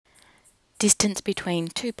Distance between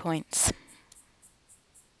 2 points.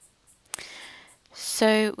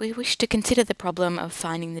 So we wish to consider the problem of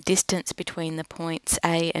finding the distance between the points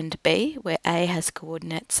A and B, where A has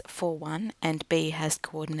coordinates 4, 1 and B has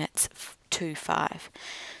coordinates 2, 5.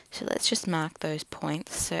 So let's just mark those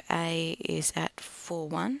points. So A is at 4,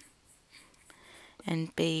 1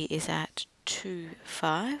 and B is at 2,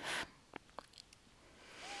 5.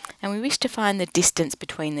 And we wish to find the distance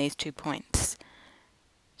between these 2 points.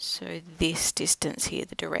 So this distance here,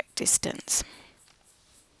 the direct distance.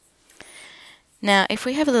 Now, if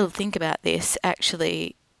we have a little think about this,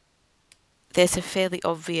 actually, there's a fairly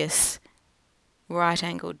obvious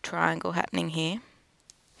right-angled triangle happening here,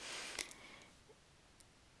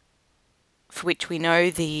 for which we know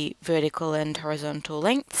the vertical and horizontal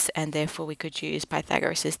lengths, and therefore we could use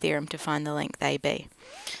Pythagoras' theorem to find the length AB.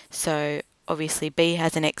 So obviously B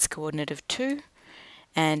has an x-coordinate of 2,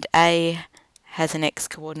 and A has an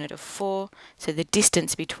x-coordinate of 4, so the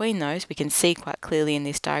distance between those we can see quite clearly in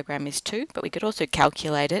this diagram is 2, but we could also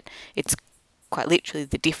calculate it. It's quite literally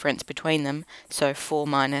the difference between them, so 4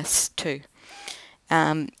 minus 2.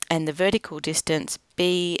 And the vertical distance,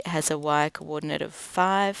 B has a y-coordinate of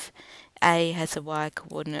 5, A has a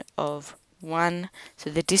y-coordinate of 1, so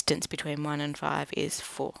the distance between 1 and 5 is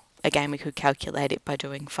 4. Again, we could calculate it by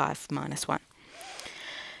doing 5 minus 1.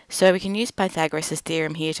 So we can use Pythagoras'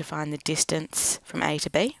 theorem here to find the distance from A to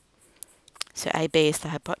B. So AB is the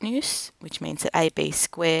hypotenuse, which means that AB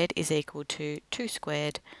squared is equal to 2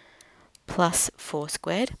 squared plus 4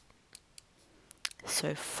 squared.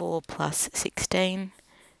 So 4 plus 16,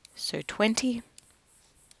 so 20,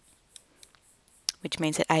 which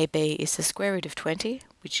means that AB is the square root of 20,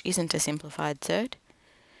 which isn't a simplified third.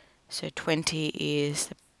 So 20 is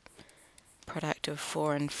the product of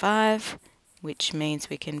 4 and 5, which means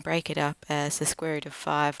we can break it up as the square root of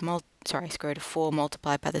square root of 4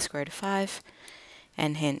 multiplied by the square root of 5,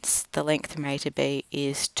 and hence the length from A to B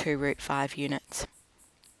is 2 root 5 units.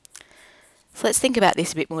 So let's think about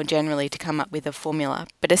this a bit more generally to come up with a formula,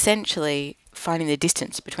 but essentially finding the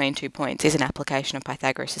distance between 2 points is an application of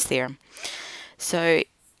Pythagoras' theorem. So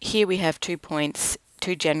here we have 2 points,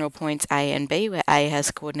 2 general points A and B, where A has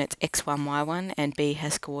coordinates x1, y1 and B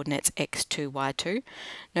has coordinates x2, y2.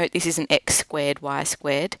 Note this isn't x squared, y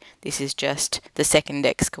squared, this is just the second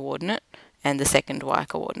x coordinate and the second y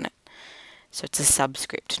coordinate. So it's a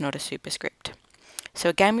subscript, not a superscript. So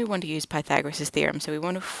again we want to use Pythagoras' theorem, so we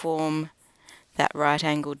want to form that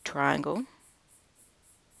right-angled triangle.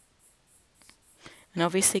 And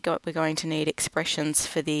obviously we're going to need expressions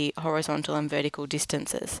for the horizontal and vertical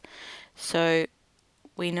distances. So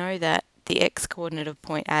we know that the x-coordinate of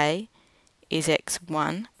point A is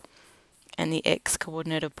x1 and the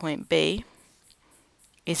x-coordinate of point B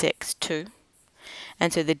is x2.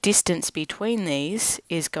 And so the distance between these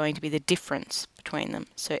is going to be the difference between them.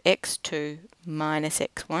 So x2 minus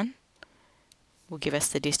x1 will give us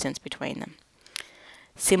the distance between them.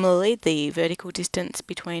 Similarly, the vertical distance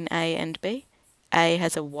between A and B, A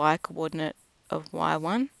has a y-coordinate of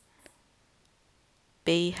y1,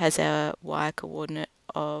 B has a y-coordinate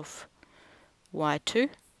of y2,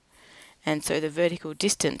 and so the vertical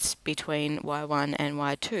distance between y1 and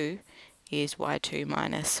y2 is y2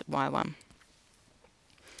 minus y1.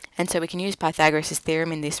 And so we can use Pythagoras'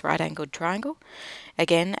 theorem in this right-angled triangle.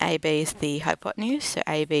 Again, AB is the hypotenuse, so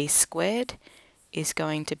AB squared is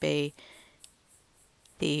going to be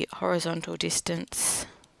the horizontal distance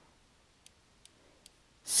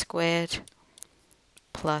squared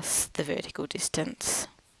plus the vertical distance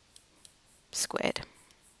squared.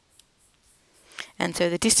 And so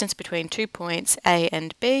the distance between 2 points A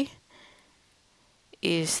and B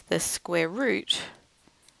is the square root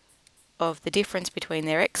of the difference between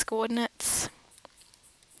their x-coordinates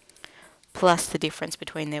plus the difference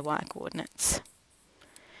between their y-coordinates.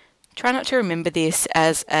 Try not to remember this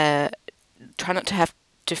as try not to have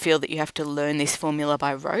to feel that you have to learn this formula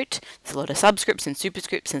by rote. There's a lot of subscripts and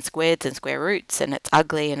superscripts and squares and square roots, and it's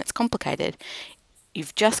ugly and it's complicated.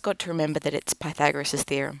 You've just got to remember that it's Pythagoras'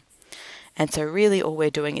 theorem. And so really all we're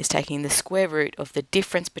doing is taking the square root of the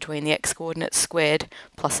difference between the x-coordinates squared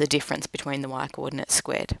plus the difference between the y-coordinates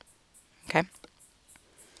squared. Okay?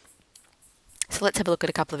 So let's have a look at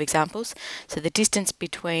a couple of examples. So the distance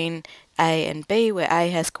between A and B, where A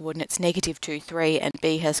has coordinates -2, 3 and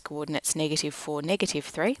B has coordinates -4,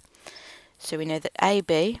 -3. So we know that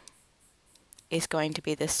AB is going to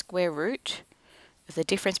be the square root of the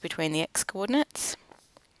difference between the x-coordinates.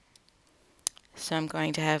 So I'm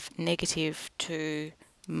going to have -2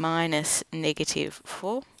 minus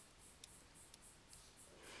 -4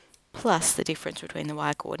 plus the difference between the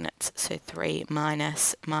y-coordinates, so 3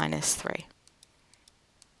 minus -3.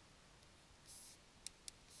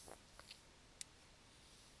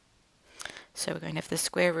 So we're going to have the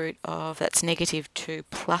square root of, that's negative 2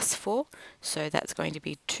 plus 4, so that's going to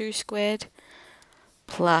be 2 squared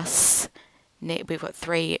plus, we've got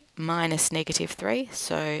 3 minus negative 3,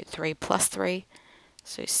 so 3 plus 3,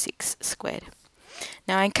 so 6 squared.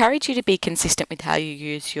 Now I encourage you to be consistent with how you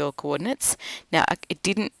use your coordinates. Now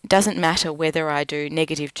it doesn't matter whether I do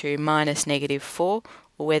negative 2 minus negative 4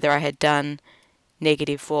 or whether I had done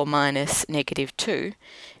negative 4 minus negative 2.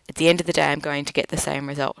 At the end of the day I'm going to get the same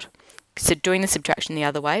result. So doing the subtraction the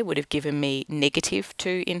other way would have given me negative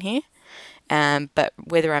 2 in here, but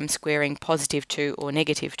whether I'm squaring positive 2 or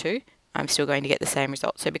negative 2, I'm still going to get the same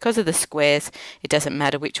result. So because of the squares, it doesn't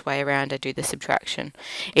matter which way around I do the subtraction.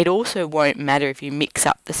 It also won't matter if you mix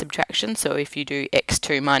up the subtraction, so if you do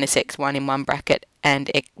x2 minus x1 in one bracket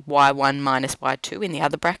and y1 minus y2 in the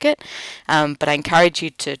other bracket, but I encourage you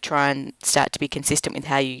to try and start to be consistent with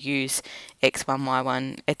how you use x1,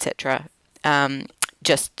 y1, etc.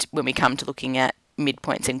 Just when we come to looking at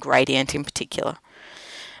midpoints and gradient in particular.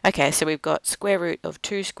 Okay, so we've got square root of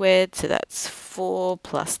 2 squared, so that's 4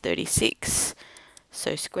 plus 36,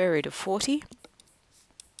 so square root of 40.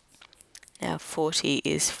 Now 40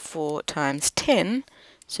 is 4 times 10,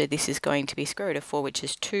 so this is going to be square root of 4, which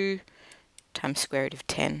is 2 times square root of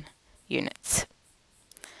 10 units.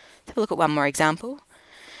 Let's have a look at one more example.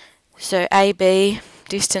 So AB,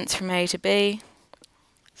 distance from A to B,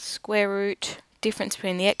 square root, difference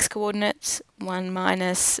between the x coordinates, 1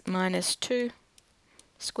 minus 2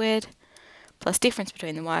 squared, plus difference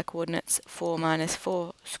between the y coordinates, 4 minus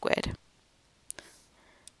 4 squared.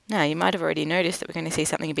 Now you might have already noticed that we're going to see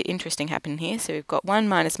something a bit interesting happen here. So we've got 1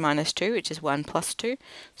 minus 2, which is 1 plus 2,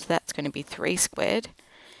 so that's going to be 3 squared.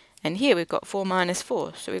 And here we've got 4 minus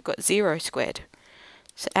 4, so we've got 0 squared.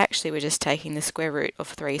 So actually we're just taking the square root of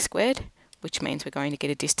 3 squared, which means we're going to get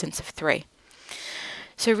a distance of 3.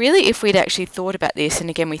 So really, if we'd actually thought about this, and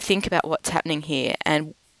again we think about what's happening here,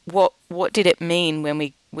 and what did it mean when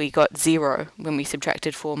we got 0 when we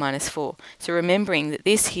subtracted 4 minus 4? So remembering that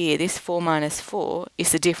this 4 minus 4,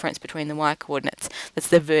 is the difference between the y coordinates. That's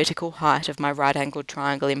the vertical height of my right-angled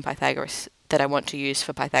triangle in Pythagoras that I want to use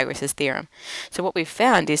for Pythagoras' theorem. So what we've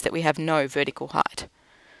found is that we have no vertical height.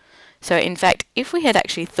 So in fact, if we had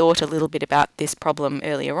actually thought a little bit about this problem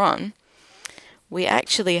earlier on, we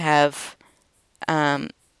actually have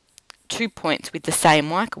 2 points with the same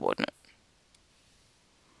y coordinate.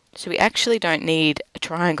 So we actually don't need a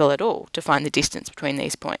triangle at all to find the distance between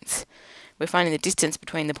these points. We're finding the distance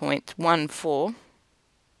between the points 1, 4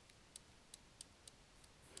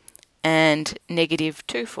 and negative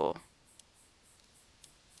 2, 4.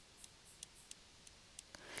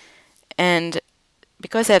 And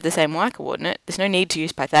because they have the same y coordinate, there's no need to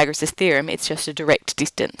use Pythagoras' theorem, it's just a direct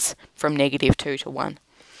distance from negative 2 to 1.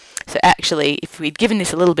 So actually, if we'd given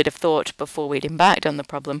this a little bit of thought before we'd embarked on the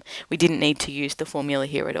problem, we didn't need to use the formula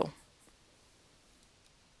here at all.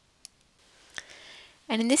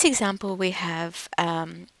 And in this example, we have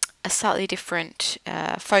a slightly different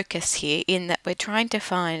focus here, in that we're trying to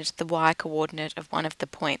find the y coordinate of one of the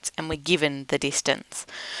points, and we're given the distance.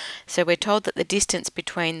 So we're told that the distance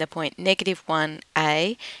between the point negative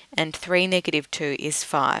 1a and 3 negative 2 is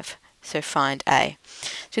 5. So find A.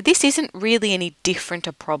 So this isn't really any different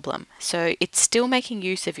a problem. So it's still making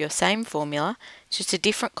use of your same formula, it's just a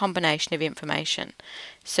different combination of information.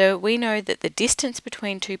 So we know that the distance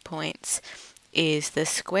between 2 points is the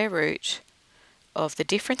square root of the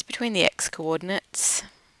difference between the x coordinates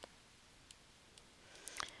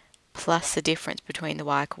plus the difference between the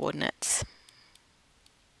y coordinates.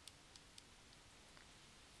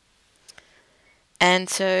 And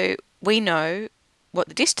so we know what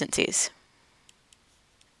the distance is.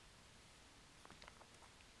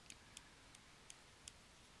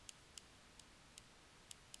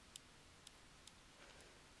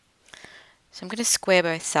 So I'm going to square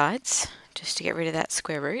both sides just to get rid of that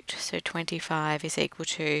square root. So 25 is equal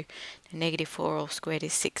to negative 4 all squared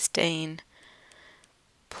is 16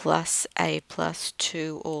 plus a plus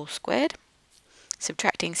 2 all squared.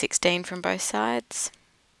 Subtracting 16 from both sides.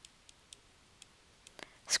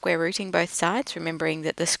 Square rooting both sides, remembering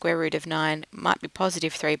that the square root of 9 might be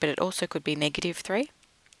positive 3, but it also could be negative 3.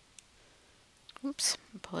 Oops,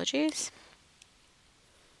 apologies.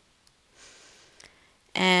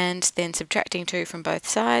 And then subtracting 2 from both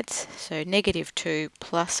sides, so negative 2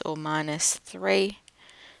 plus or minus 3.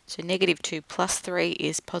 So negative 2 plus 3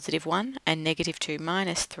 is positive 1, and negative 2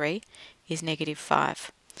 minus 3 is negative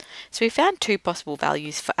 5. So we found 2 possible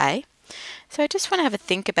values for A. So I just want to have a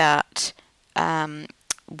think about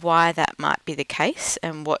why that might be the case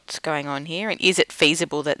and what's going on here, and is it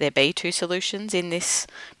feasible that there be 2 solutions in this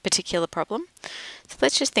particular problem. So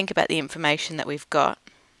let's just think about the information that we've got.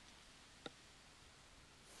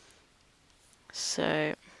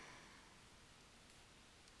 So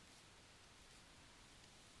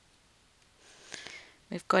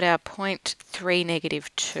we've got our point 3,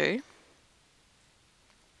 negative 2.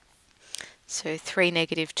 So 3,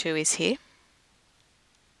 negative 2 is here.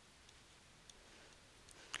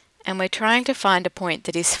 And we're trying to find a point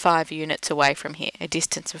that is 5 units away from here, a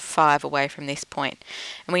distance of 5 away from this point.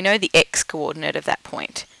 And we know the x-coordinate of that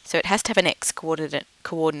point. So it has to have an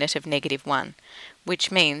x-coordinate of negative 1,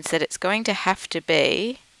 which means that it's going to have to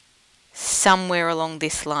be somewhere along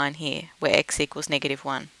this line here, where x equals negative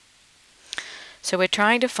 1. So we're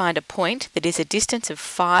trying to find a point that is a distance of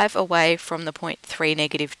 5 away from the point 3,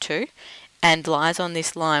 negative 2, and lies on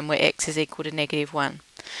this line where x is equal to negative 1.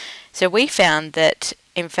 So we found that,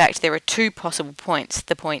 in fact, there are two possible points.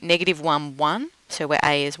 The point negative 1, 1, so where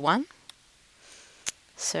a is 1,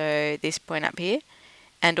 so this point up here,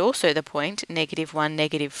 and also the point negative 1,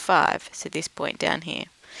 negative 5, so this point down here.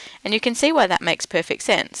 And you can see why that makes perfect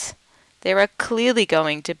sense. There are clearly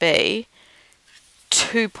going to be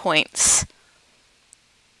 2 points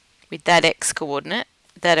with that x-coordinate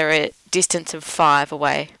that are a distance of 5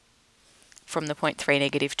 away from the point 3,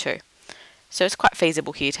 negative 2. So it's quite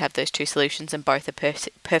feasible here to have those two solutions, and both are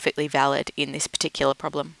perfectly valid in this particular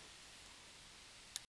problem.